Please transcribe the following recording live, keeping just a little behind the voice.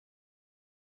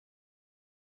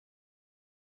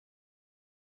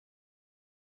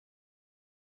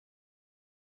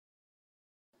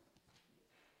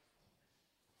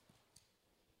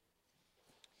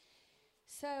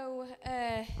So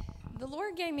the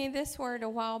Lord gave me this word a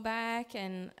while back,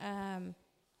 and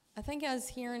I think I was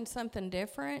hearing something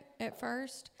different at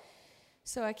first.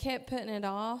 So I kept putting it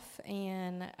off,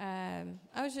 and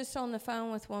I was just on the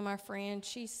phone with one of my friends.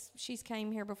 She's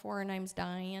came here before. Her name's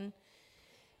Diane.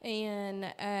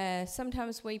 And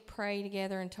sometimes we pray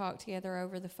together and talk together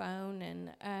over the phone.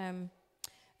 And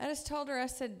I just told her, I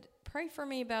said, pray for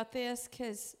me about this,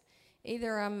 because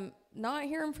either I'm not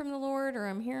hearing from the Lord or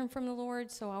I'm hearing from the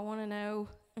Lord, so I want to know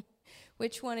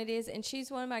which one it is. And she's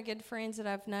one of my good friends that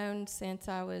I've known since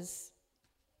I was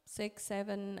 6,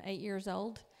 7, 8 years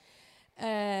old.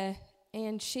 And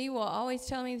she will always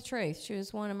tell me the truth. She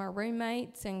was one of my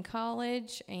roommates in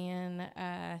college, and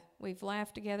we've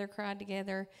laughed together, cried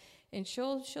together, and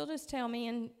she'll just tell me.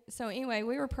 And so anyway,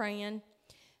 we were praying,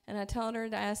 and I told her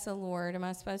to ask the Lord, am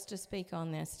I supposed to speak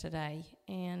on this today?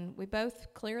 And we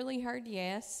both clearly heard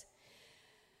yes.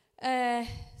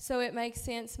 So it makes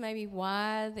sense maybe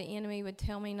why the enemy would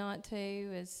tell me not to,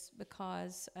 is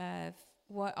because of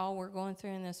what all we're going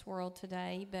through in this world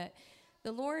today. But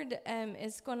the Lord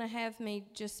is going to have me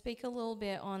just speak a little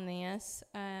bit on this.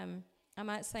 I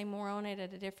might say more on it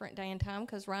at a different day and time,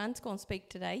 because Ryan's going to speak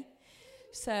today.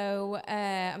 So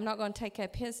I'm not going to take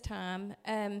up his time.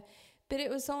 But it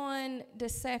was on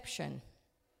deception.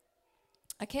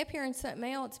 I kept hearing something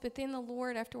else, but then the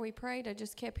Lord, after we prayed, I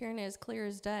just kept hearing it as clear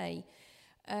as day.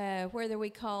 Whether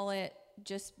we call it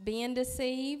just being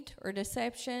deceived or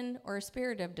deception or a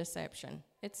spirit of deception.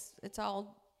 It's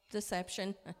all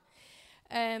deception.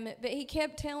 But he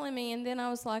kept telling me, and then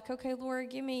I was like, okay, Lord,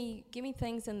 give me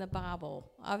things in the Bible.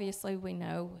 Obviously, we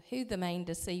know who the main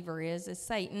deceiver is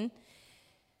Satan.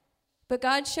 But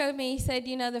God showed me, he said,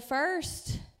 the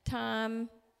first time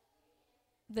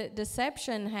that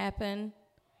deception happened,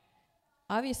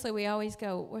 obviously we always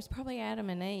go, well, it's probably Adam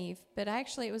and Eve, but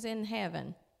actually it was in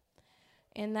heaven.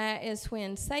 And that is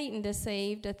when Satan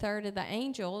deceived a third of the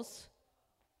angels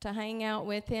to hang out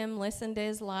with him, listen to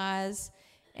his lies,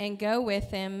 and go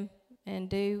with him and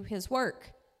do his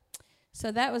work.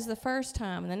 So that was the first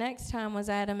time. The next time was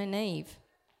Adam and Eve.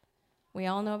 We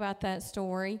all know about that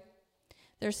story.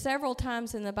 There's several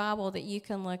times in the Bible that you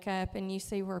can look up and you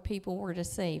see where people were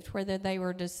deceived, whether they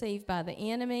were deceived by the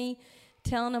enemy,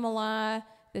 telling them a lie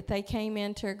that they came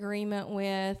into agreement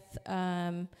with,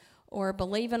 or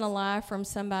believing a lie from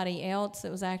somebody else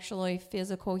that was actually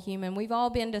physical human. We've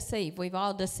all been deceived. We've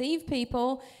all deceived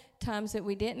people, times that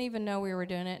we didn't even know we were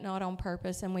doing it, not on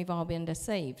purpose, and we've all been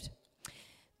deceived.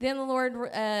 Then the Lord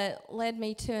led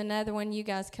me to another one. You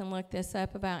guys can look this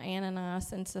up, about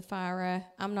Ananias and Sapphira.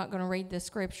 I'm not going to read the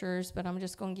scriptures, but I'm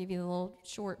just going to give you the little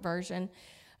short version.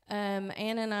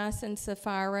 Ananias and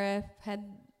Sapphira had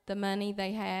the money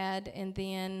they had, and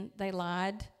then they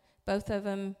lied, both of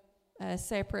them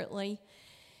separately.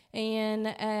 And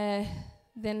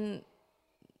then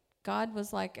God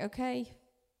was like, okay,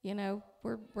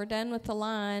 we're done with the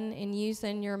lying and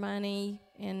using your money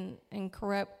in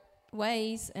corrupt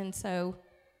ways. And so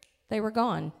they were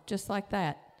gone, just like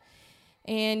that.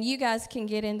 And you guys can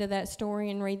get into that story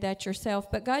and read that yourself.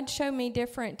 But God showed me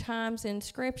different times in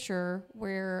Scripture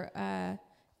where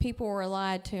people were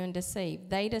lied to and deceived.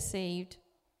 They deceived,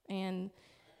 and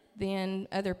then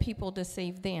other people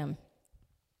deceived them.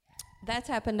 That's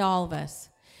happened to all of us.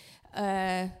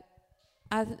 I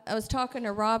was talking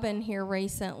to Robin here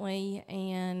recently,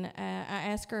 and I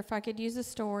asked her if I could use a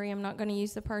story. I'm not going to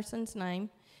use the person's name,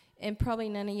 and probably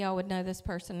none of y'all would know this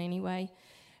person anyway.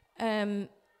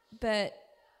 But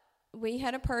we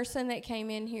had a person that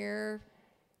came in here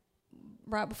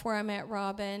right before I met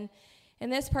Robin,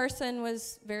 and this person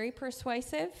was very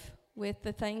persuasive with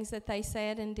the things that they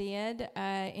said and did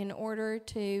in order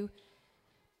to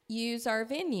use our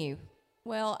venue.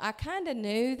 Well, I kind of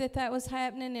knew that was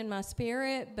happening in my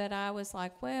spirit, but I was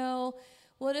like, well,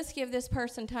 we'll just give this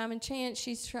person time and chance.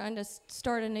 She's trying to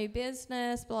start a new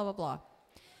business, blah, blah, blah.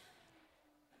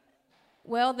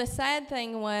 Well, the sad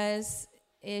thing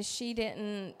is she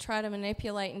didn't try to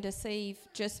manipulate and deceive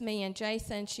just me and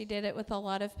Jason. She did it with a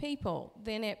lot of people.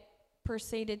 Then it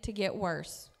proceeded to get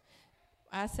worse.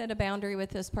 I set a boundary with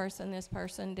this person. This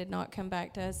person did not come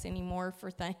back to us anymore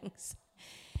for things.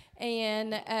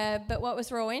 And but what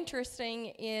was real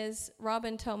interesting is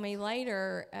Robin told me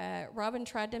later, Robin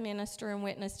tried to minister and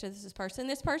witness to this person.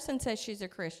 This person says she's a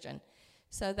Christian.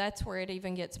 So that's where it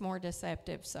even gets more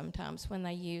deceptive sometimes, when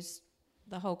they use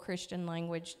the whole Christian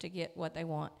language to get what they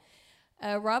want.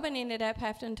 Robin ended up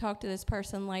having to talk to this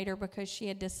person later because she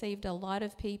had deceived a lot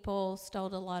of people,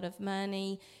 stole a lot of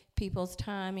money, people's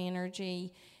time,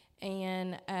 energy.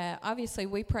 And obviously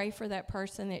we pray for that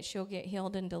person that she'll get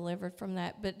healed and delivered from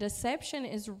that. But deception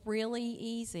is really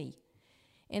easy.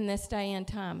 in this day and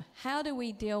time. How do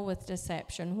we deal with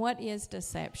deception? What is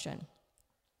deception?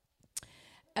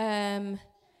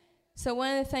 So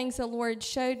one of the things the Lord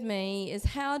showed me is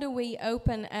how do we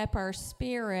open up our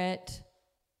spirit,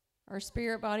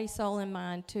 body, soul, and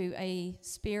mind to a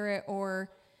spirit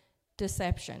or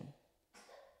deception.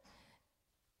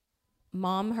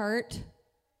 Mom hurt,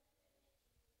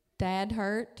 dad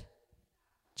hurt,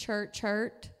 church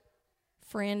hurt,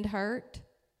 friend hurt,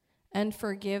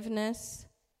 unforgiveness,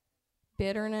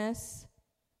 bitterness,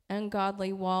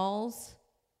 ungodly walls,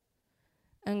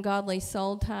 ungodly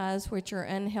soul ties, which are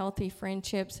unhealthy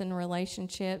friendships and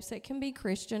relationships. It can be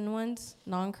Christian ones,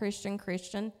 non-Christian,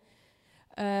 Christian.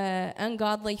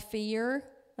 Ungodly fear.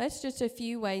 That's just a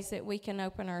few ways that we can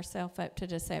open ourselves up to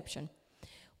deception.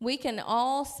 We can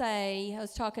all say, I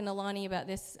was talking to Lonnie about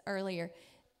this earlier,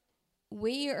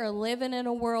 we are living in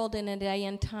a world in a day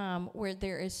and time where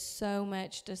there is so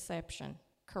much deception,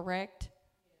 correct?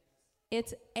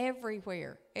 It's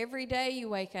everywhere. Every day you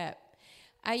wake up.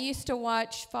 I used to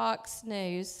watch Fox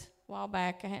News a while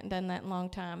back. I hadn't done that in a long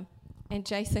time. And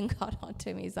Jason got on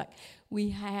to me. He's like, we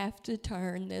have to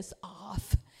turn this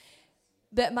off.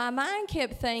 But my mind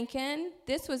kept thinking,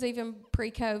 this was even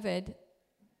pre-COVID,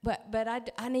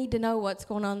 but I need to know what's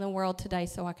going on in the world today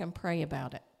so I can pray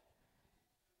about it.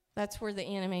 That's where the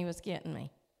enemy was getting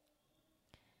me.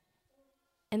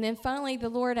 And then finally, the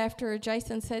Lord, after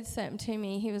Jason said something to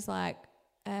me, he was like,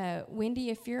 Wendy,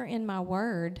 if you're in my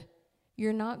word,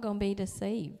 you're not going to be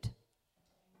deceived.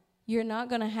 You're not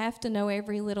going to have to know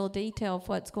every little detail of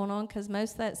what's going on because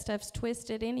most of that stuff's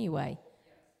twisted anyway.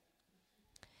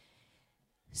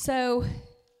 So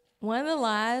one of the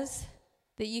lies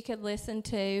that you could listen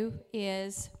to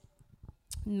is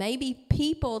maybe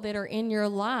people that are in your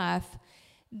life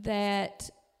that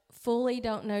fully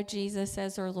don't know Jesus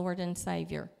as their Lord and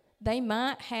Savior. They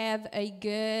might have a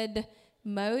good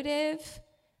motive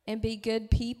and be good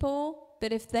people,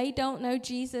 but if they don't know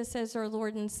Jesus as their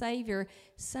Lord and Savior,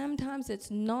 sometimes it's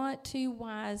not too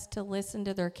wise to listen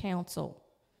to their counsel.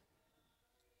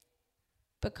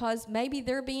 Because maybe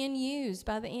they're being used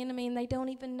by the enemy and they don't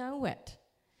even know it.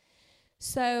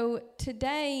 So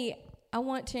today, I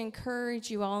want to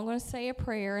encourage you all. I'm going to say a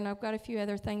prayer, and I've got a few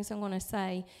other things I'm going to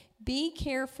say. Be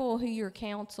careful who your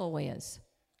counsel is.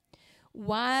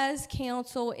 Wise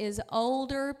counsel is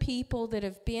older people that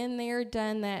have been there,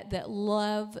 done that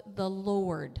love the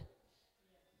Lord.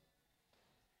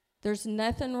 There's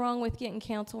nothing wrong with getting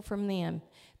counsel from them.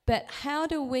 But how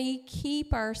do we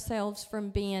keep ourselves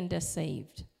from being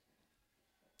deceived?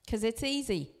 Because it's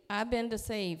easy. I've been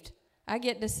deceived. I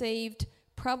get deceived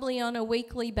probably on a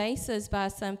weekly basis by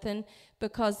something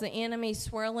because the enemy's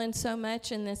swirling so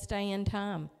much in this day and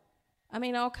time. I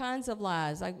mean, all kinds of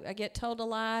lies. I get told a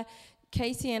lie.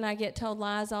 Casey and I get told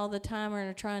lies all the time and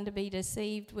are trying to be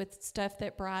deceived with stuff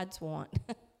that brides want.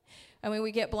 I mean,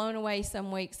 we get blown away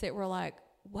some weeks that we're like,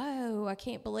 whoa, I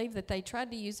can't believe that they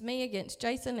tried to use me against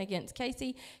Jason, against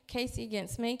Casey, Casey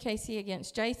against me, Casey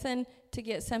against Jason to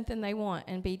get something they want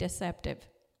and be deceptive.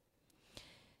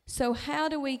 So how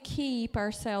do we keep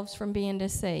ourselves from being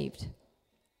deceived?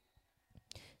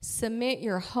 Submit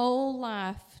your whole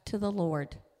life to the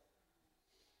Lord.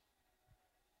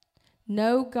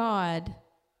 Know God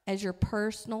as your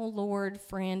personal Lord,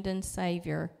 friend, and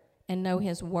Savior, and know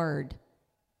His Word.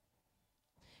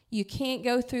 You can't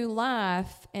go through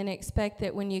life and expect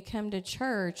that when you come to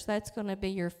church, that's going to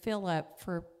be your fill-up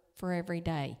for every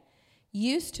day.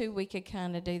 Used to, we could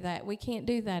kind of do that. We can't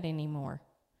do that anymore.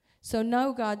 So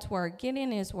know God's Word. Get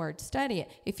in His Word. Study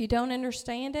it. If you don't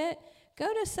understand it,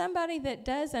 go to somebody that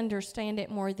does understand it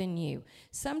more than you.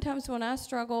 Sometimes when I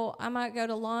struggle, I might go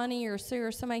to Lonnie or Sue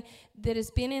or somebody that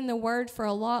has been in the Word for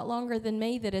a lot longer than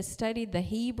me, that has studied the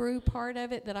Hebrew part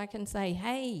of it, that I can say,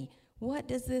 hey, what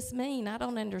does this mean? I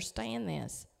don't understand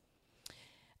this.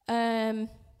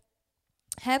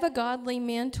 Have a godly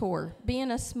mentor. Be in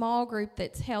a small group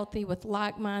that's healthy with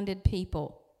like-minded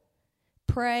people.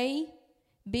 Pray.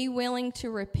 Be willing to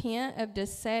repent of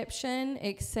deception,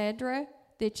 etc.,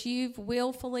 that you've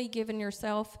willfully given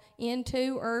yourself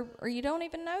into or you don't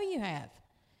even know you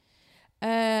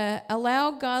have. Allow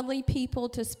godly people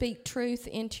to speak truth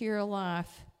into your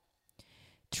life.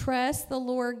 Trust the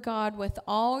Lord God with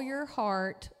all your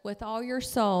heart, with all your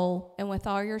soul, and with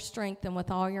all your strength, and with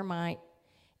all your might,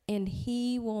 and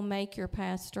He will make your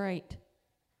path straight.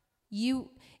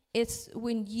 It's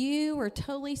when you are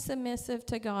totally submissive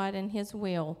to God and His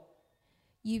will,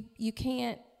 you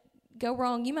can't go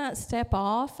wrong. You might step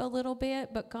off a little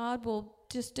bit, but God will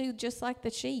do just like the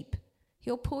sheep.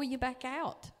 He'll pull you back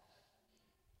out.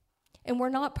 And we're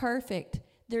not perfect.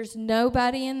 There's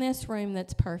nobody in this room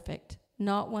that's perfect.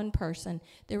 not one person.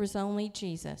 There was only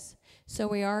Jesus. So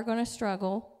we are going to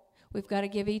struggle. We've got to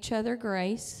give each other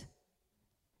grace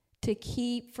to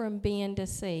keep from being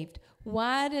deceived.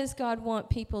 Why does God want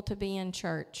people to be in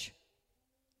church?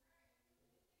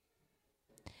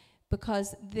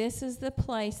 Because this is the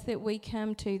place that we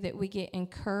come to, that we get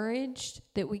encouraged,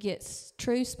 that we get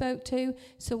true spoke to.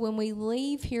 So when we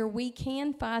leave here, we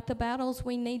can fight the battles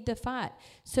we need to fight.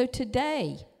 So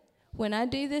today, when I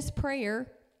do this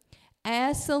prayer,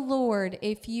 ask the Lord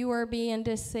if you are being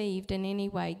deceived in any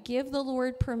way. Give the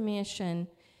Lord permission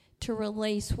to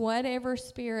release whatever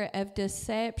spirit of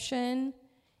deception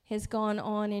has gone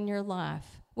on in your life.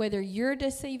 Whether you're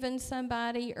deceiving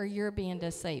somebody or you're being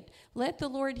deceived. Let the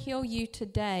Lord heal you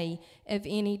today of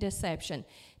any deception.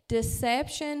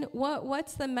 Deception,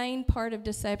 what's the main part of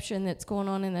deception that's going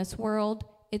on in this world?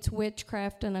 It's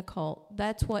witchcraft and occult.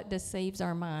 That's what deceives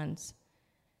our minds.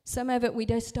 Some of it we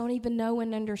just don't even know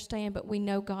and understand, but we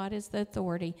know God is the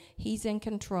authority. He's in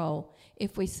control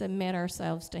if we submit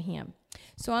ourselves to Him.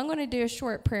 So I'm going to do a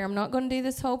short prayer. I'm not going to do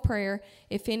this whole prayer.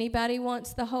 If anybody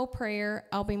wants the whole prayer,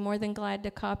 I'll be more than glad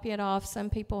to copy it off. Some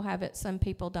people have it, some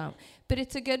people don't. But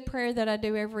it's a good prayer that I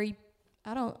do every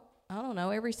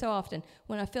so often.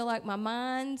 When I feel like my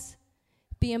mind's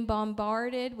being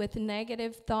bombarded with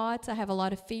negative thoughts, I have a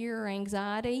lot of fear or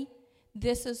anxiety,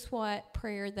 this is what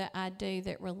prayer that I do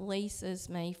that releases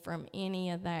me from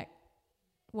any of that,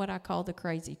 what I call the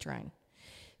crazy train.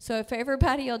 So if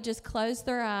everybody will just close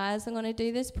their eyes, I'm going to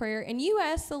do this prayer. And you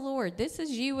ask the Lord. This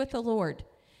is you with the Lord.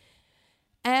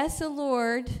 Ask the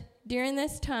Lord during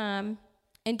this time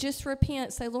and just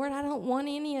repent. Say, Lord, I don't want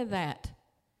any of that.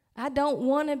 I don't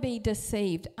want to be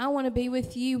deceived. I want to be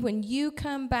with you when you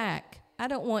come back. I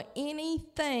don't want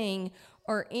anything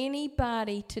or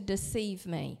anybody to deceive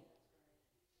me.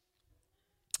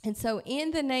 And so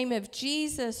in the name of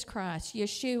Jesus Christ,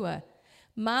 Yeshua,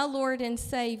 my Lord and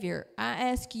Savior, I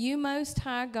ask you, Most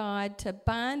High God, to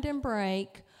bind and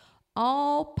break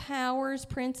all powers,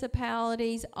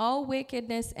 principalities, all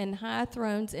wickedness and high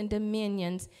thrones and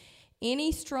dominions,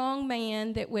 any strong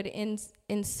man that would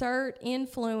insert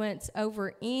influence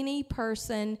over any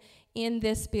person in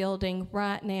this building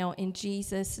right now in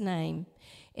Jesus' name.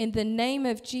 In the name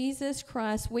of Jesus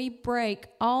Christ, we break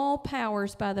all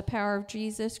powers by the power of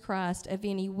Jesus Christ of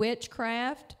any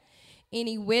witchcraft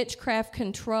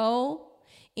control,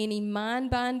 any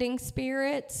mind-binding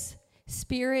spirits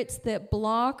that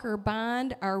block or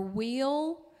bind our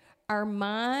will, our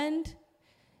mind,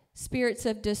 spirits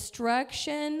of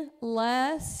destruction,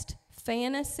 lust,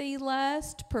 fantasy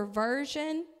lust,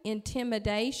 perversion,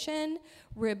 intimidation,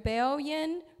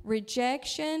 rebellion,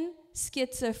 rejection,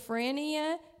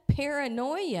 schizophrenia,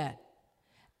 paranoia,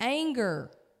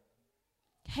 anger,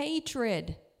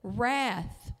 hatred,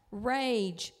 wrath,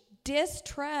 rage,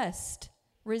 distrust,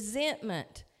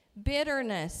 resentment,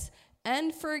 bitterness,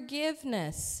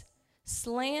 unforgiveness,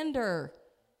 slander,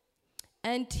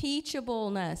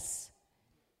 unteachableness,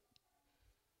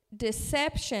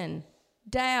 deception,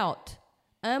 doubt,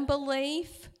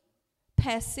 unbelief,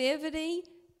 passivity,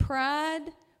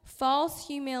 pride, false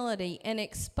humility, and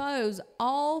expose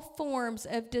all forms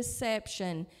of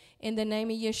deception in the name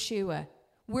of Yeshua.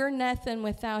 We're nothing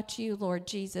without you, Lord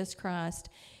Jesus Christ.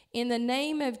 In the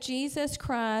name of Jesus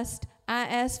Christ, I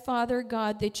ask, Father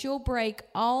God, that you'll break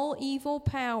all evil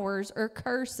powers or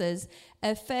curses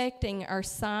affecting our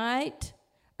sight,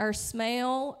 our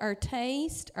smell, our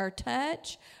taste, our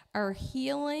touch, our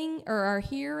healing or our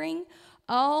hearing,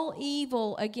 all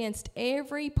evil against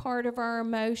every part of our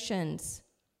emotions,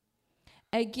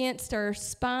 against our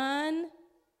spine,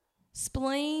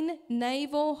 spleen,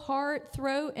 navel, heart,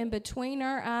 throat, and between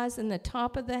our eyes and the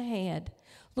top of the head.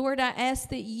 Lord, I ask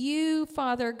that you,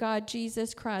 Father God,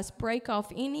 Jesus Christ, break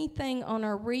off anything on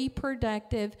our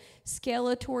reproductive,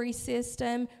 skeletal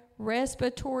system,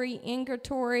 respiratory,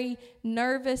 ingratatory,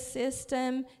 nervous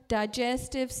system,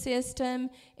 digestive system,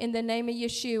 in the name of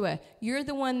Yeshua. You're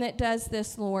the one that does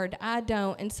this, Lord. I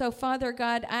don't. And so, Father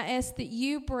God, I ask that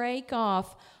you break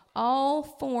off all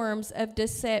forms of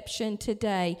deception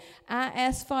today. I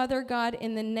ask, Father God,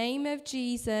 in the name of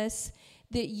Jesus,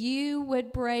 that you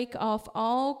would break off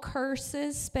all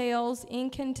curses, spells,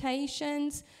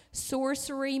 incantations,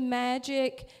 sorcery,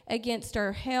 magic against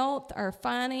our health, our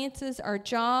finances, our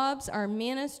jobs, our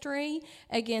ministry,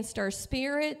 against our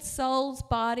spirits, souls,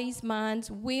 bodies, minds,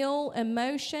 will,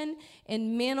 emotion,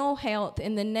 and mental health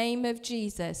in the name of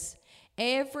Jesus.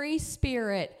 Every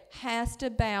spirit has to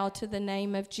bow to the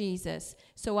name of Jesus.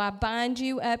 So I bind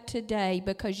you up today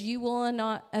because you will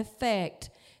not affect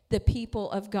the people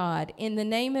of God. In the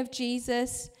name of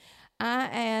Jesus, I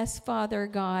ask, Father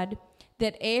God,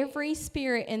 that every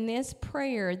spirit in this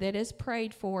prayer that is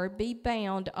prayed for be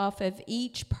bound off of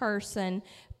each person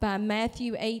by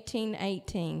Matthew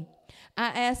 18:18. I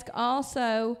ask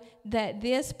also that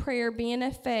this prayer be in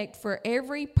effect for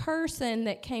every person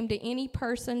that came to any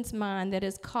person's mind that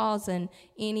is causing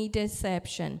any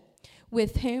deception,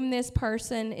 with whom this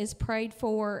person is prayed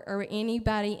for or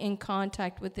anybody in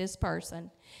contact with this person.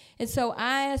 And so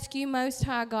I ask you, Most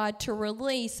High God, to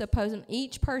release upon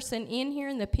each person in here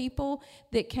and the people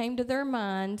that came to their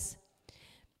minds.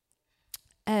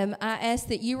 I ask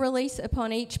that you release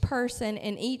upon each person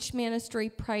and each ministry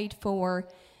prayed for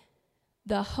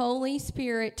the Holy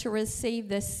Spirit to receive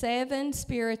the 7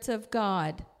 spirits of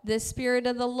God. The Spirit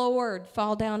of the Lord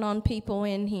fall down on people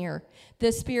in here.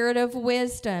 The Spirit of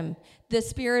wisdom, the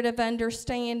Spirit of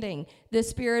understanding, the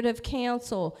Spirit of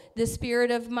counsel, the Spirit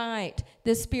of might,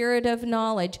 the Spirit of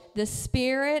knowledge, the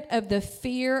Spirit of the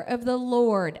fear of the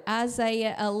Lord,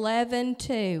 Isaiah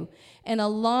 11:2. And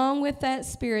along with that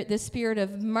Spirit, the Spirit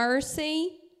of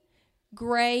mercy,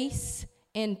 grace,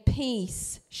 and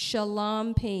peace,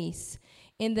 shalom peace.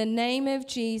 In the name of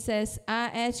Jesus,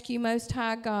 I ask you, Most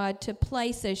High God, to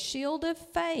place a shield of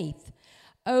faith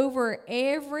over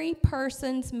every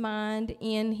person's mind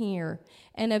in here.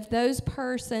 And of those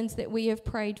persons that we have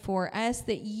prayed for, ask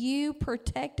that you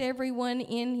protect everyone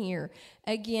in here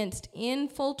against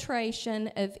infiltration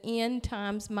of end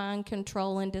times mind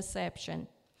control and deception.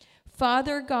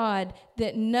 Father God,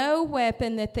 that no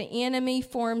weapon that the enemy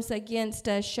forms against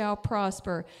us shall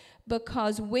prosper,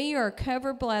 because we are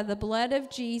covered by the blood of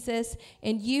Jesus,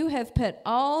 and you have put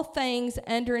all things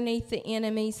underneath the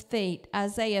enemy's feet.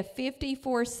 Isaiah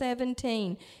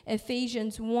 54:17,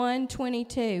 Ephesians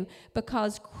 1:22.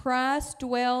 Because Christ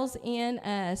dwells in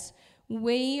us,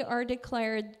 we are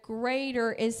declared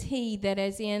greater is he that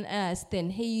is in us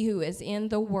than he who is in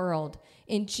the world.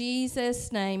 In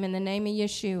Jesus' name, in the name of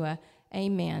Yeshua,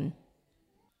 amen.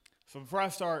 So before I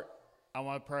start, I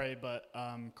want to pray, but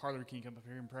Carter, can you come up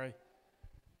here and pray?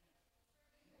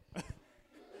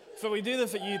 So we do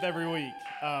this at youth every week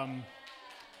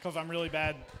because I'm really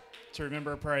bad to remember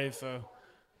to pray. So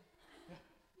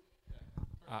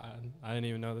I didn't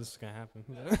even know this was going to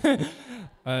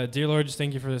happen. Dear Lord, just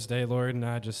thank you for this day, Lord, and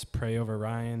I just pray over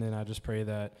Ryan, and I just pray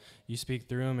that you speak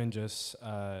through him and just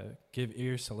give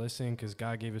ears to listen, because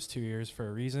God gave us 2 ears for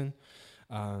a reason.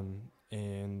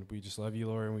 And we just love you,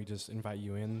 Lord, and we just invite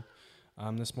you in.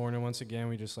 This morning, once again,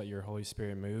 we just let your Holy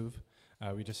Spirit move.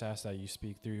 We just ask that you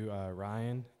speak through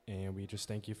Ryan, and we just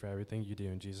thank you for everything you do.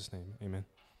 In Jesus' name, amen.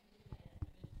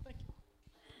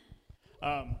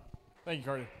 Thank you,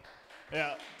 Carter.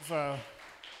 Yeah, so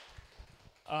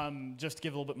just to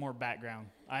give a little bit more background,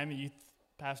 I am a youth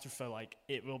pastor, so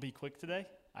it will be quick today.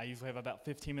 I usually have about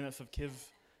 15 minutes of kids'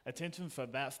 attention, so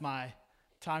that's my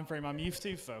time frame I'm used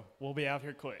to, so we'll be out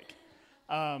here quick.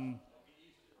 That's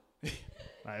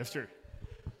true.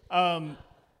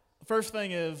 First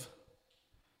thing is,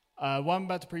 what I'm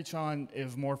about to preach on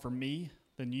is more for me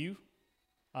than you.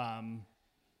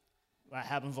 That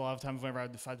happens a lot of times whenever I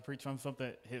decide to preach on something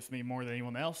that hits me more than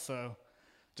anyone else. So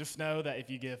just know that if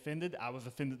you get offended, I was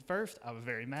offended first. I was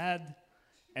very mad,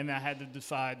 and I had to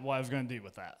decide what I was going to do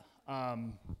with that.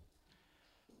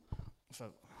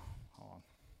 So, hold on.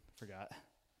 Forgot.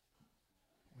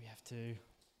 We have to.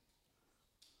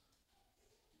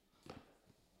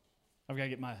 I've got to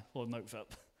get my little notes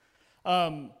up.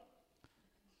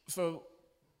 So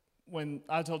when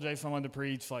I told Jason I wanted to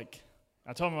preach, I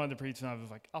told him I wanted to preach, and I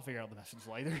was like, I'll figure out the message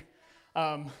later.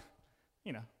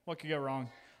 What could go wrong?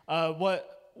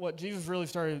 What Jesus really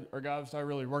started, or God started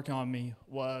really working on me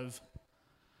was,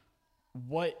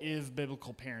 what is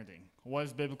biblical parenting? What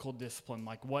is biblical discipline?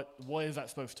 What is that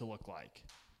supposed to look like?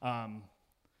 And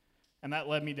that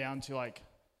led me down to,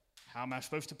 how am I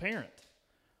supposed to parent?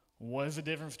 What is the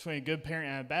difference between a good parent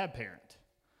and a bad parent?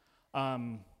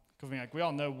 Because we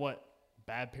all know what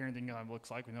bad parenting looks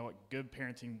like. We know what good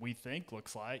parenting we think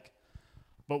looks like.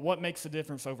 But what makes the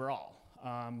difference overall?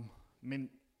 I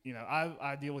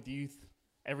deal with youth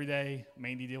every day.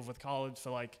 Mandy deals with college.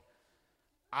 So,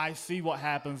 I see what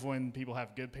happens when people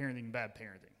have good parenting and bad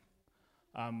parenting.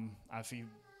 I see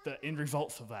the end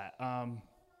results of that. And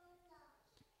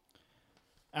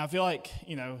I feel I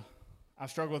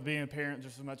struggle with being a parent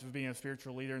just as much as being a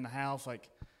spiritual leader in the house. I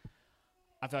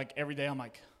feel like every day I'm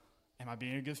am I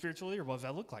being a good spiritual leader? What does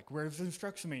that look like? Where's the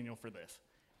instruction manual for this?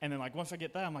 And then once I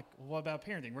get that, I'm well, what about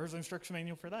parenting? Where's the instruction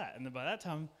manual for that? And then by that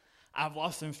time, I've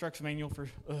lost the instruction manual for,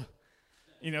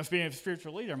 being a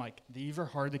spiritual leader. I'm these are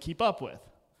hard to keep up with.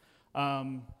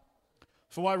 So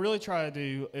what I really try to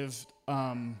do is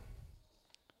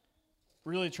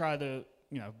really try to,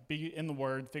 be in the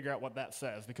Word, figure out what that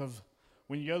says. Because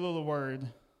when you go to the word,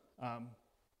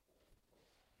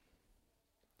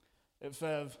 it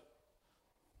says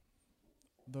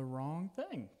the wrong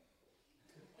thing.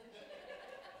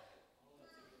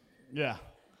 Yeah.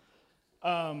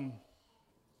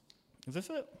 Is this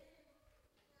it?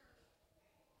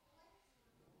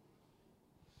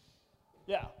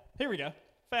 Yeah, here we go.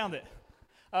 Found it.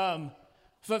 So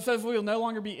it says we will no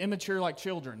longer be immature like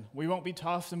children. We won't be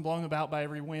tossed and blown about by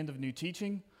every wind of new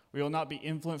teaching. We will not be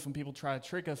influenced when people try to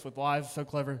trick us with lies so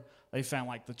clever they sound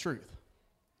like the truth.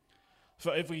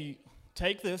 So if we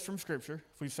take this from Scripture,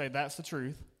 if we say that's the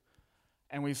truth,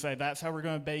 and we say that's how we're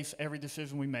going to base every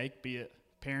decision we make, be it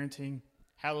parenting,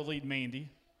 how to lead Mandy,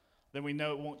 then we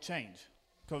know it won't change.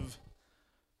 Because,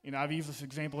 I've used this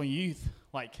example in youth.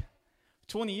 Like,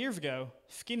 20 years ago,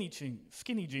 skinny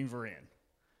jeans were in.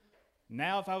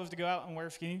 Now, if I was to go out and wear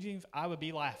skinny jeans, I would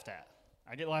be laughed at.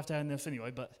 I get laughed at in this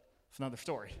anyway, but it's another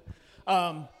story.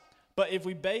 But if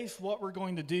we base what we're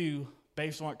going to do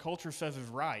based on what culture says is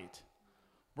right,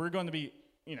 we're going to be,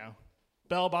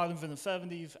 bell bottoms in the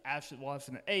 70s, Ashley Watts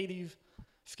in the 80s,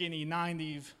 skinny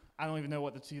 90s. I don't even know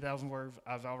what the 2000s were.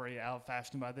 I was already out of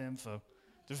fashion by then, so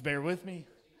just bear with me.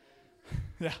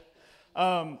 Yeah.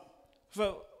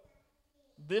 So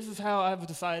this is how I've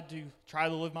decided to try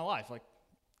to live my life. Like,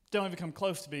 don't even come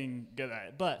close to being good at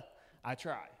it, but I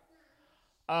try.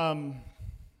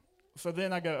 So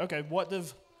then I go, okay, what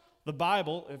does the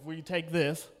Bible, if we take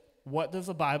this, what does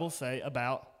the Bible say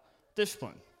about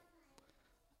discipline?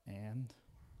 And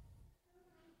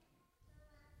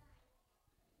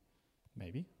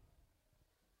maybe.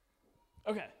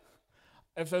 Okay.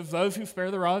 It says those who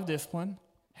spare the rod of discipline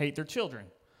hate their children.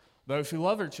 Those who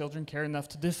love their children care enough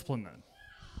to discipline them.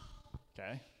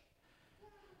 Okay.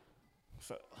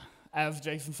 So, as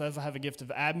Jason says, I have a gift of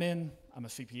admin. I'm a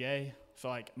CPA.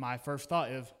 So, my first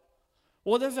thought is,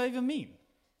 what does that even mean?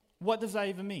 What does that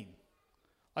even mean?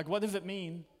 What does it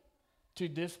mean to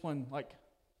discipline?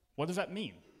 What does that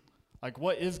mean?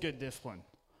 What is good discipline?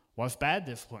 What's bad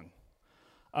discipline?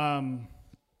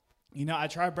 I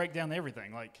try to break down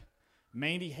everything.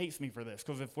 Mandy hates me for this,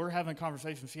 because if we're having a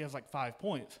conversation, she has 5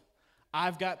 points.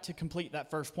 I've got to complete that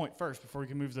first point first before we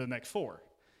can move to the next 4.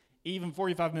 Even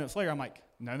 45 minutes later, I'm like,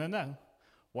 no.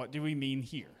 What do we mean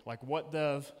here? What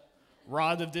does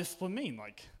rod of discipline mean?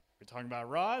 We're talking about a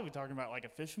rod? We're talking about a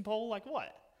fishing pole? What?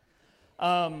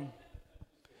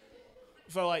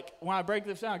 So when I break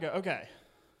this down, I go, okay,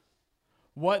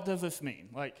 what does this mean?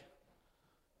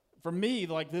 For me,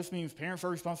 this means parents are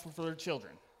responsible for their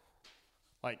children.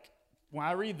 When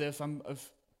I read this, I'm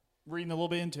reading a little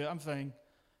bit into it, I'm saying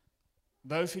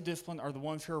those who discipline are the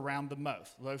ones who are around the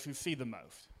most, those who see the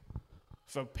most.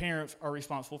 So parents are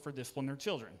responsible for disciplining their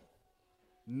children,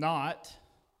 not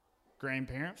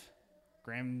grandparents,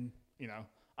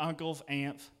 uncles,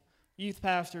 aunts, youth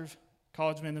pastors,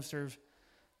 college ministers,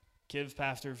 kids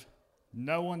pastors.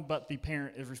 No one but the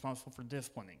parent is responsible for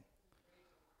disciplining.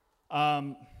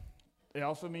 It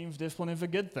also means discipline is a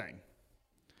good thing.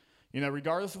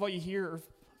 Regardless of what you hear or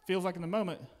feels like in the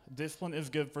moment, discipline is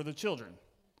good for the children.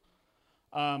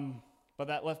 But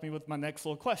that left me with my next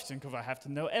little question, because I have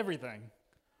to know everything.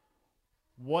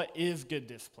 What is good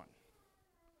discipline?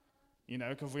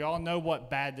 Because we all know what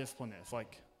bad discipline is.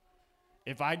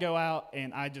 If I go out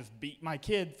and I just beat my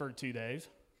kid for 2 days,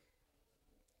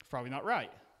 it's probably not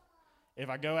right. If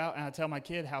I go out and I tell my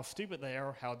kid how stupid they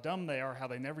are, how dumb they are, how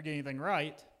they never get anything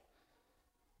right,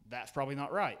 that's probably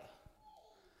not right.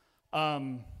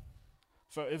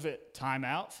 So is it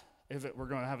timeouts? Is it we're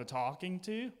going to have a talking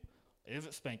to? Is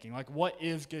it spanking? What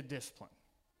is good discipline?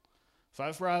 So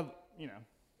that's where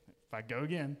if I go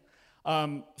again.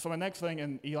 So my next thing,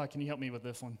 and Eli, can you help me with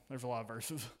this one? There's a lot of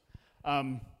verses.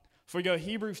 So we go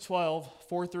Hebrews 12,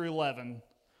 4 through 11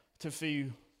 to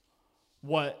see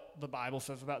what the Bible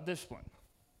says about discipline.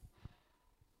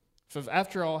 It says,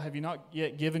 after all, have you not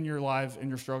yet given your lives in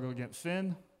your struggle against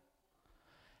sin?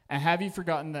 And have you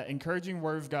forgotten that encouraging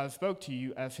words God spoke to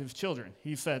you as his children?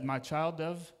 He said, my child,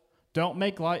 don't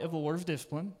make light of the Lord's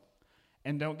discipline,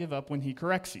 and don't give up when he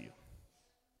corrects you.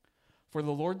 For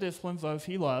the Lord disciplines those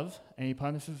he loves, and he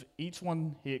punishes each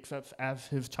one he accepts as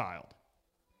his child.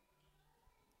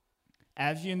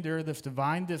 As you endure this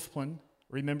divine discipline,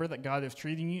 remember that God is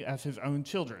treating you as his own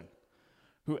children.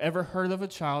 Who ever heard of a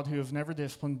child who is never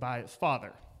disciplined by its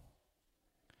father?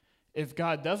 If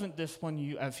God doesn't discipline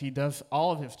you as he does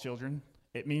all of his children,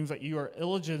 it means that you are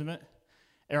illegitimate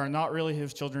and are not really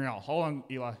his children at all. Hold on,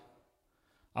 Eli.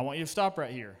 I want you to stop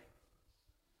right here.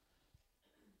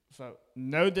 So,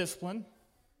 no discipline,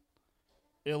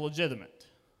 illegitimate.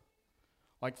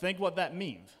 Think what that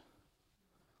means.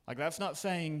 That's not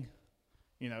saying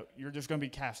you're just going to be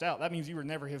cast out. That means you were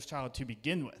never his child to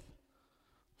begin with.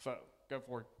 So go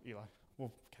for it, Eli.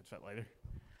 We'll catch that later.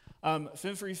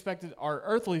 Since we respected our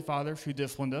earthly fathers who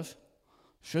disciplined us,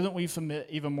 shouldn't we submit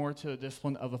even more to the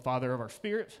discipline of the Father of our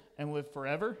spirits and live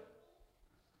forever?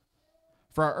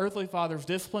 For our earthly fathers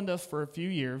disciplined us for a few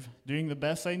years, doing the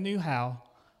best they knew how,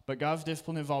 but God's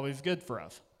discipline is always good for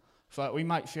us, so that we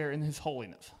might share in his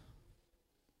holiness.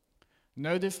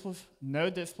 No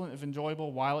discipline is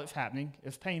enjoyable while it's happening.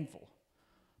 It's painful.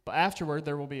 But afterward,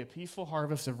 there will be a peaceful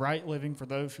harvest of right living for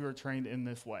those who are trained in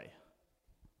this way.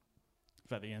 Is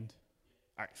that the end?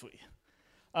 All right, sweet.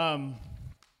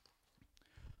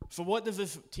 So what does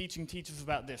this teaching teach us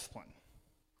about discipline?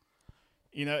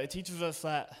 It teaches us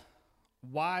that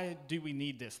why do we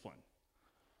need discipline?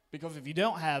 Because if you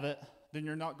don't have it, then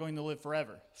you're not going to live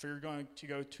forever. So you're going to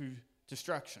go to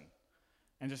destruction.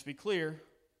 And just be clear,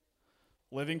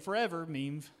 living forever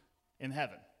means in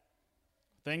heaven.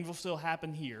 Things will still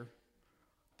happen here,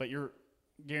 but you're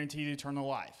guaranteed eternal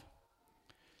life.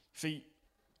 See,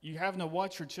 you have to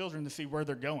watch your children to see where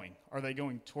they're going. Are they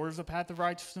going towards the path of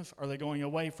righteousness? Or are they going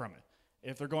away from it?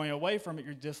 If they're going away from it,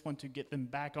 you're disciplined to get them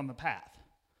back on the path.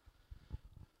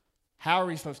 How are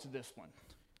we supposed to discipline?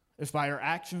 It's by our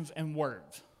actions and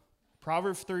words.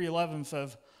 Proverbs 3:11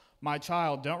 says, "My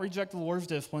child, don't reject the Lord's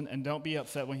discipline and don't be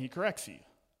upset when he corrects you."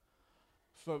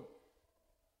 So,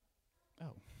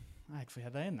 I actually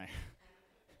had that in there.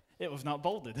 It was not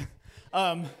bolded.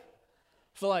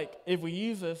 So, if we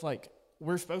use this,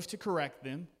 we're supposed to correct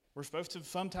them. We're supposed to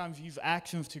sometimes use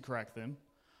actions to correct them,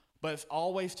 but it's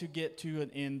always to get to an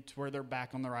end to where they're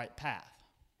back on the right path.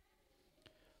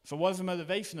 So what is the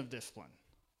motivation of discipline?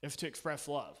 It's to express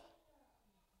love.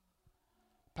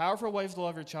 Powerful ways to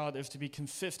love your child is to be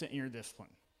consistent in your discipline.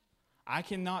 I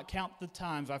cannot count the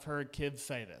times I've heard kids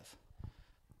say this.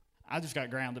 I just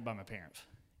got grounded by my parents.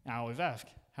 And I always ask,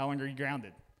 how long are you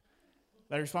grounded?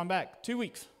 They respond back, 2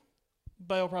 weeks.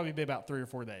 But it'll probably be about 3 or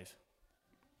 4 days.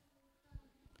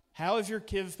 How is your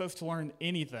kid supposed to learn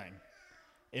anything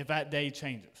if that day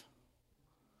changes?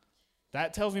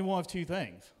 That tells me one of two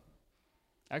things.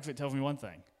 Actually, it tells me one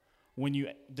thing. When you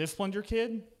disciplined your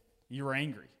kid, you were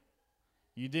angry.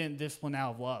 You didn't discipline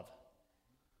out of love.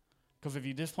 Because if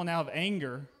you discipline out of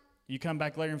anger, you come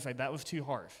back later and say, that was too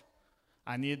harsh.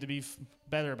 I needed to be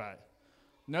better about it.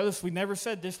 Notice we never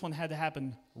said discipline had to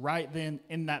happen right then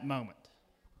in that moment.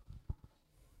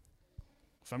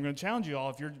 So I'm going to challenge you all,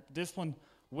 if you're disciplined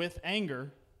with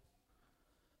anger,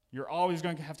 you're always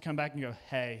going to have to come back and go,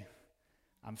 hey,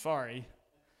 I'm sorry,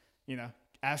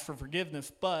 ask for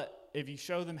forgiveness. But if you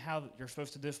show them how you're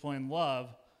supposed to discipline in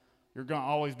love, you're going to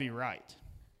always be right.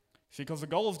 See, because the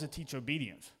goal is to teach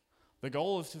obedience. The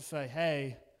goal is to say,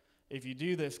 hey, if you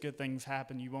do this, good things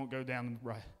happen. You won't go down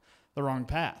the wrong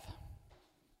path.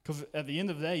 Because at the end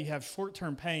of the day, you have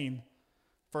short-term pain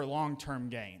for long-term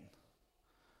gain.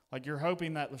 You're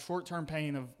hoping that the short-term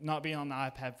pain of not being on the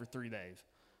iPad for 3 days,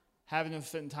 having them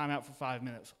sit in timeout for 5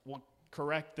 minutes, will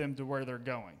correct them to where they're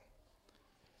going.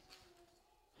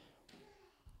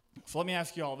 So let me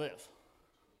ask you all this.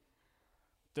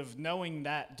 Does knowing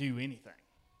that do anything?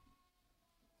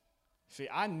 See,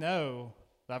 I know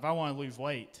that if I want to lose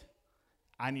weight,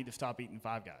 I need to stop eating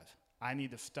Five Guys. I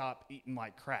need to stop eating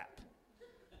like crap.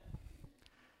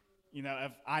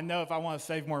 If I want to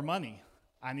save more money,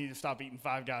 I need to stop eating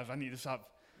Five Guys. I need to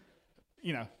stop,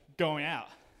 going out.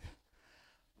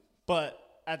 But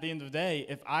at the end of the day,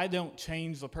 if I don't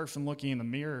change the person looking in the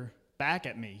mirror back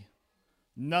at me,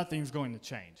 nothing's going to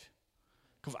change.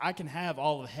 Because I can have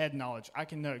all the head knowledge. I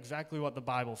can know exactly what the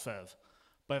Bible says.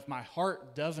 But if my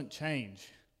heart doesn't change,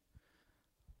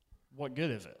 what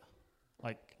good is it?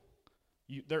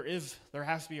 There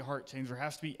has to be a heart change. There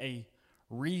has to be a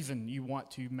reason you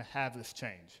want to have this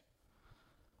change.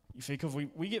 You see, because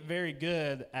we get very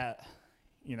good at,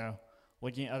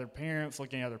 looking at other parents,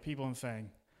 looking at other people and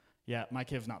saying, yeah, my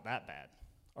kid's not that bad.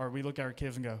 Or we look at our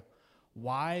kids and go,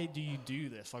 why do you do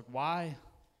this? Why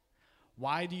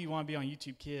do you want to be on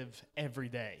YouTube Kids every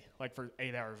day, for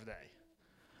 8 hours a day?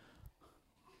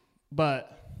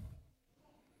 But,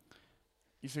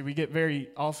 you see, we get very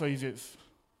also easy at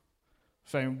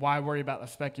saying, why worry about the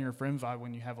speck in your friend's eye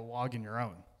when you have a log in your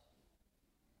own?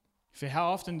 See,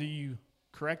 how often do you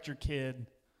correct your kid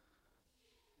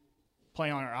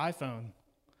playing on their iPhone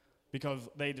because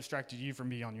they distracted you from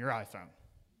being on your iPhone?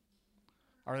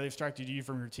 Or they distracted you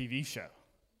from your TV show?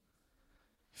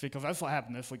 See, because that's what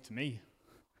happened this week to me.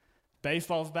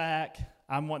 Baseball's back.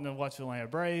 I'm wanting to watch the Atlanta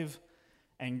Braves,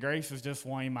 and Grace is just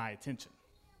wanting my attention.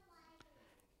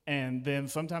 And then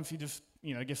sometimes she just,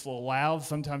 gets a little loud.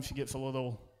 Sometimes she gets a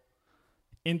little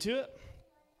into it.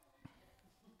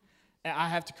 And I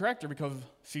have to correct her because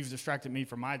she's distracted me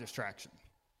from my distraction.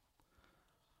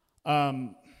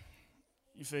 You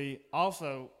see,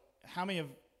 also, how many of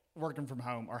working from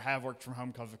home or have worked from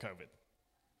home because of COVID?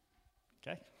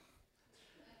 Okay.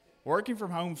 Working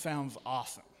from home sounds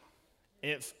awesome.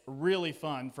 It's really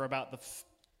fun for about the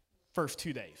first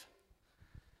 2 days.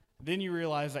 Then you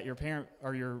realize that your parent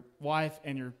or your wife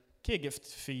and your kid gets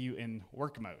to see you in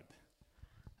work mode.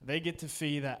 They get to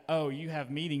see that, oh, you have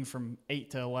meetings from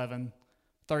 8 to 11,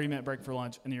 30-minute break for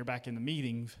lunch, and then you're back in the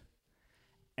meetings,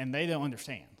 and they don't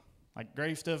understand. Like,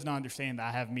 Grace does not understand that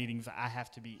I have meetings that I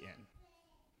have to be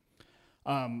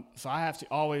in. So I have to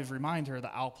always remind her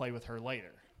that I'll play with her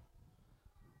later,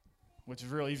 which is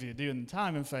real easy to do in the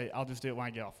time and say, I'll just do it when I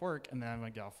get off work, and then when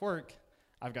I get off work,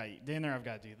 I've got to eat dinner, I've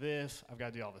got to do this, I've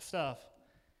got to do all this stuff,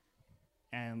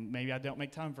 and maybe I don't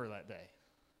make time for that day.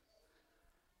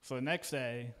 So the next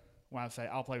day, when I say,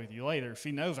 I'll play with you later,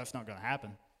 she knows that's not going to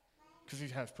happen because she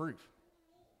has proof.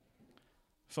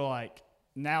 So, like,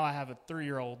 now I have a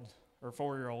 3-year-old or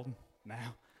 4-year-old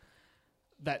now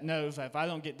that knows that if I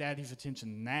don't get Daddy's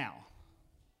attention now,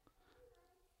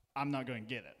 I'm not going to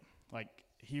get it. Like,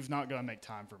 he's not going to make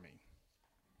time for me.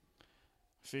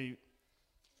 See,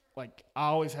 like, I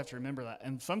always have to remember that.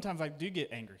 And sometimes I do get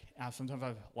angry. Sometimes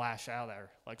I lash out at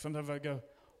her. Like, sometimes I go,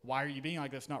 why are you being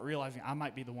like this, not realizing I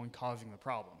might be the one causing the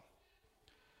problem.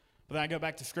 But then I go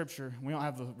back to Scripture. We don't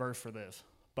have the verse for this.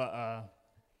 But,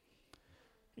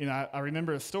 I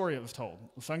remember a story that was told.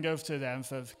 The son goes to dad and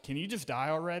says, can you just die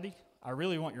already? I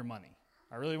really want your money.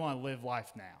 I really want to live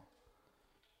life now.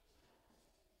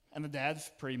 And the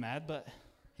dad's pretty mad, but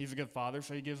he's a good father,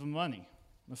 so he gives him money.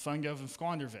 The son goes and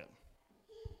squanders it.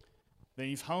 Then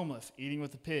he's homeless, eating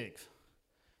with the pigs.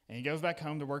 And he goes back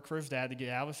home to work for his dad to get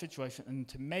out of the situation and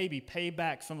to maybe pay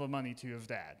back some of the money to his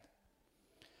dad.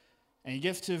 And he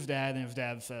gets to his dad, and his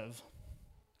dad says,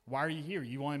 why are you here?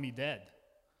 You wanted me dead.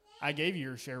 I gave you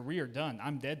your share. We are done.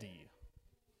 I'm dead to you.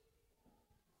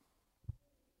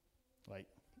 Like,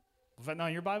 was that not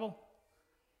in your Bible?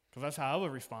 Because that's how I would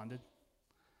have responded.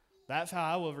 That's how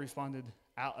I would have responded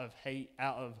out of hate,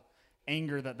 out of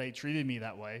anger that they treated me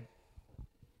that way.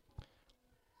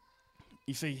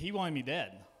 You see, he wanted me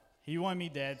dead. He wanted me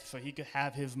dead so he could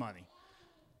have his money.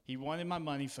 He wanted my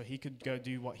money so he could go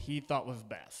do what he thought was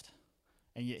best.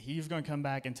 And yet he was going to come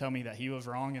back and tell me that he was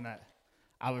wrong and that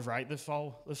I was right this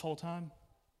whole time.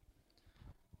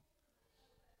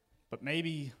 But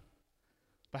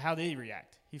how did he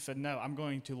react? He said, no, I'm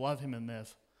going to love him in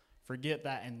this, forget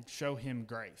that, and show him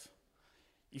grace.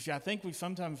 You see, I think we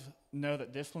sometimes know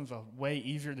that discipline's a way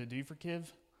easier to do for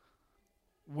kids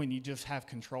when you just have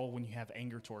control, when you have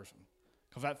anger towards them,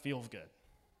 because that feels good.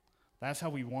 That's how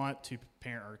we want to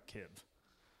parent our kids,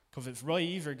 because it's really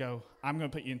easier to go, I'm going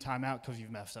to put you in timeout because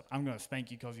you've messed up. I'm going to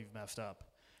spank you because you've messed up,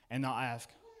 and not ask,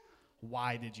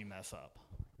 why did you mess up?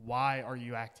 Why are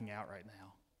you acting out right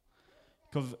now?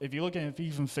 Because if you look at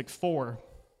Ephesians 6:4,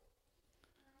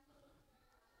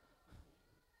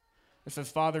 it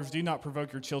says, fathers, do not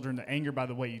provoke your children to anger by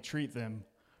the way you treat them.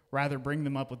 Rather, bring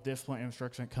them up with discipline and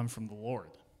instruction that comes from the Lord.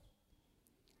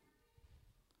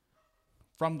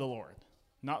 From the Lord.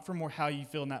 Not from how you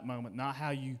feel in that moment, not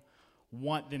how you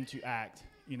want them to act,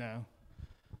 Because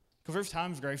there's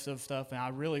times Grace does stuff, and I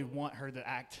really want her to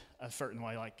act a certain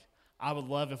way. Like, I would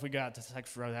love if we got out to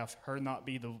Texas Roadhouse, her not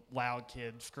be the loud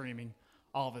kid screaming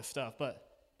all this stuff, but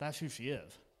that's who she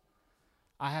is.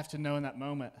 I have to know in that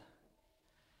moment,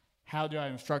 how do I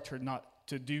instruct her not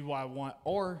to do what I want,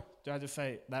 or do I just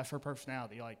say, that's her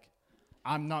personality? Like,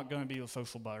 I'm not going to be the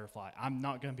social butterfly. I'm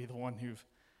not going to be the one who's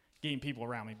getting people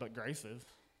around me, but Grace is,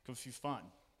 because she's fun.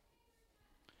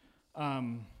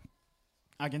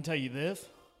 I can tell you this.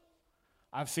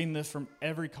 I've seen this from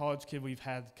every college kid we've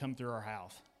had come through our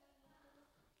house,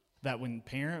 that when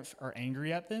parents are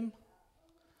angry at them,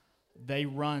 they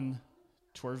run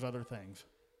towards other things.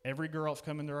 Every girl that's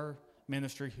come into our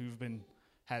ministry who's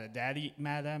had a daddy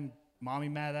mad at him, mommy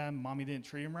mad at him, mommy didn't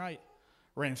treat him right,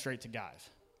 ran straight to guys.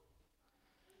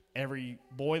 Every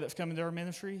boy that's come into our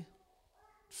ministry,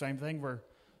 same thing, where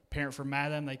parents were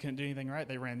mad at them, they couldn't do anything right,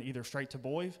 they ran either straight to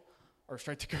boys or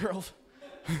straight to girls.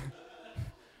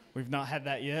 We've not had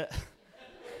that yet.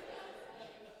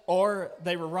 Or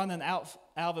they were running out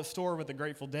of the store with a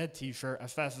Grateful Dead t-shirt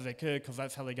as fast as they could because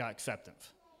that's how they got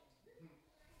acceptance.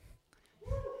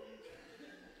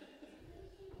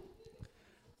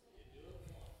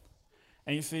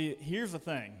 And you see, here's the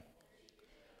thing.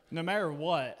 No matter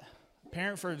what,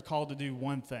 parents are called to do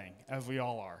one thing, as we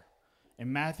all are.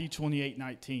 In Matthew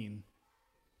 28:19,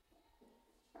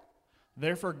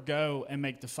 therefore go and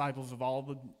make disciples of all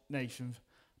the nations,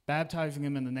 baptizing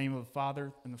them in the name of the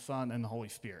Father and the Son and the Holy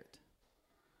Spirit.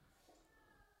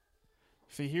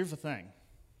 See, here's the thing.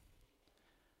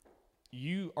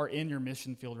 You are in your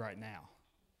mission field right now.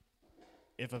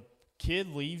 If a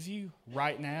kid leaves you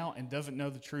right now and doesn't know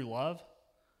the true love,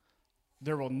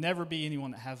 there will never be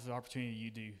anyone that has the opportunity you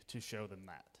do to show them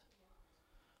that.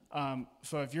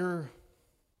 So if you're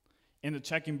in the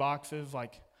checking boxes,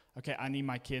 like, okay, I need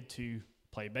my kid to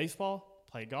play baseball,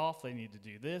 play golf, they need to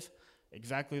do this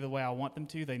exactly the way I want them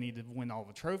to. They need to win all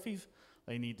the trophies.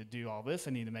 They need to do all this.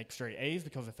 They need to make straight A's,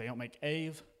 because if they don't make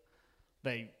A's,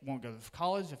 they won't go to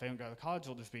college. If they don't go to college,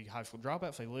 they'll just be high school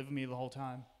dropouts. They live with me the whole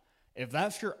time. If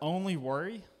that's your only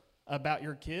worry about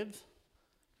your kids,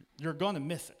 you're going to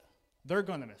miss it. They're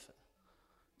going to miss it.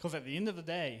 Because at the end of the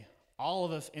day, all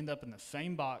of us end up in the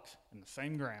same box, in the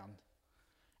same ground,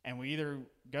 and we either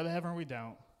go to heaven or we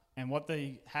don't. And what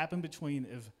they happen between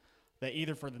is they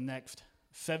either for the next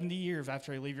 70 years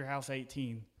after they leave your house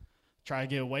 18, try to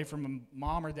get away from a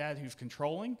mom or dad who's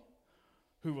controlling,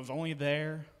 who was only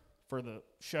there for the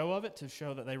show of it, to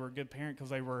show that they were a good parent because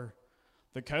they were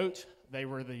the coach, they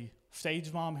were the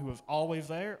stage mom who was always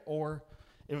there, or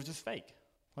it was just fake.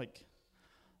 Like,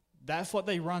 that's what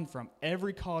they run from.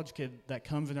 Every college kid that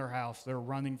comes in their house, they're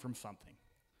running from something.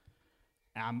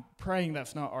 And I'm praying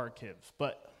that's not our kids,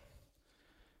 but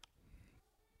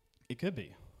it could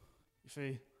be.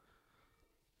 You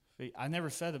see, I never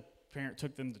said a parent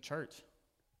took them to church.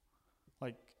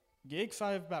 Like, get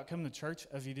excited about coming to church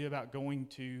as you do about going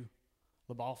to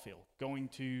the ball field, going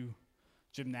to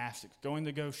gymnastics, going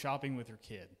to go shopping with your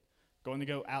kid, going to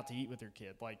go out to eat with your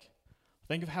kid. Like,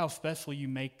 think of how special you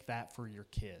make that for your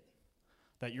kid,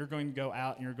 that you're going to go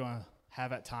out and you're going to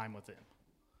have that time with them.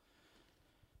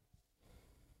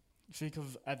 See,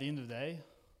 because at the end of the day,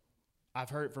 I've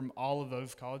heard from all of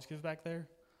those college kids back there,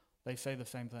 they say the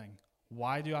same thing.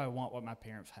 Why do I want what my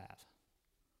parents have?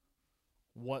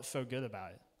 What's so good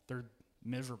about it? They're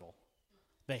miserable.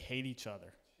 They hate each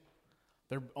other.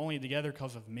 They're only together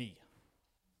because of me.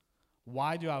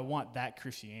 Why do I want that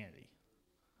Christianity?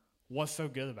 What's so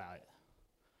good about it?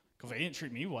 Because they didn't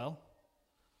treat me well.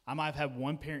 I might have had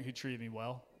one parent who treated me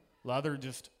well. The other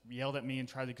just yelled at me and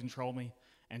tried to control me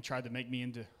and tried to make me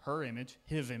into her image,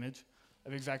 his image,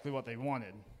 of exactly what they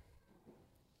wanted.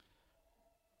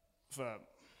 So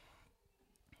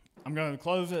I'm going to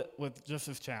close it with just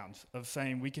this challenge of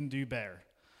saying we can do better.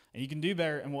 And you can do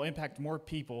better and will impact more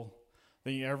people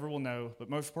than you ever will know. But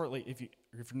most importantly, if you're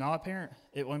not a parent,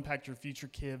 it will impact your future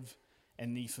kids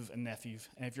and nieces and nephews.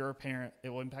 And if you're a parent, it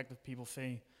will impact the people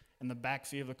sitting in the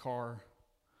backseat of the car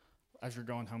as you're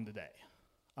going home today.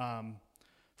 So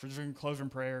we're just going to close in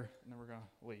prayer, and then we're going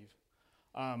to leave.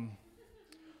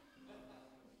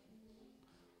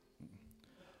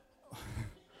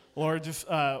 Lord,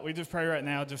 we just pray right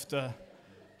now just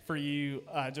for you,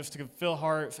 just to fill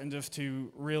hearts and just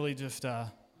to really just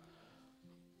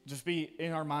be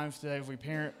in our minds today as we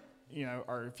parent,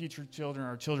 our future children,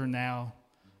 our children now,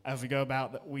 as we go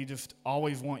about that. We just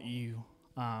always want you.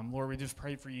 Lord, we just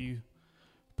pray for you,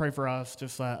 pray for us,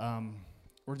 just that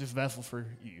we're just vessels for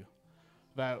you,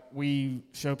 that we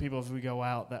show people as we go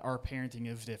out that our parenting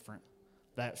is different,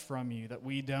 that's from you, that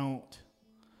we don't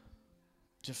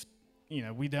just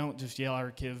yell at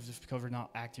our kids just because we're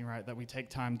not acting right, that we take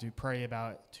time to pray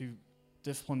about it, to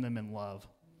discipline them in love.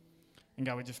 And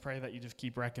God, we just pray that you just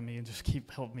keep wrecking me and just keep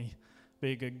helping me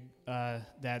be a good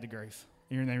dad to Grace.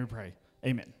 In your name we pray.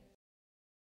 Amen.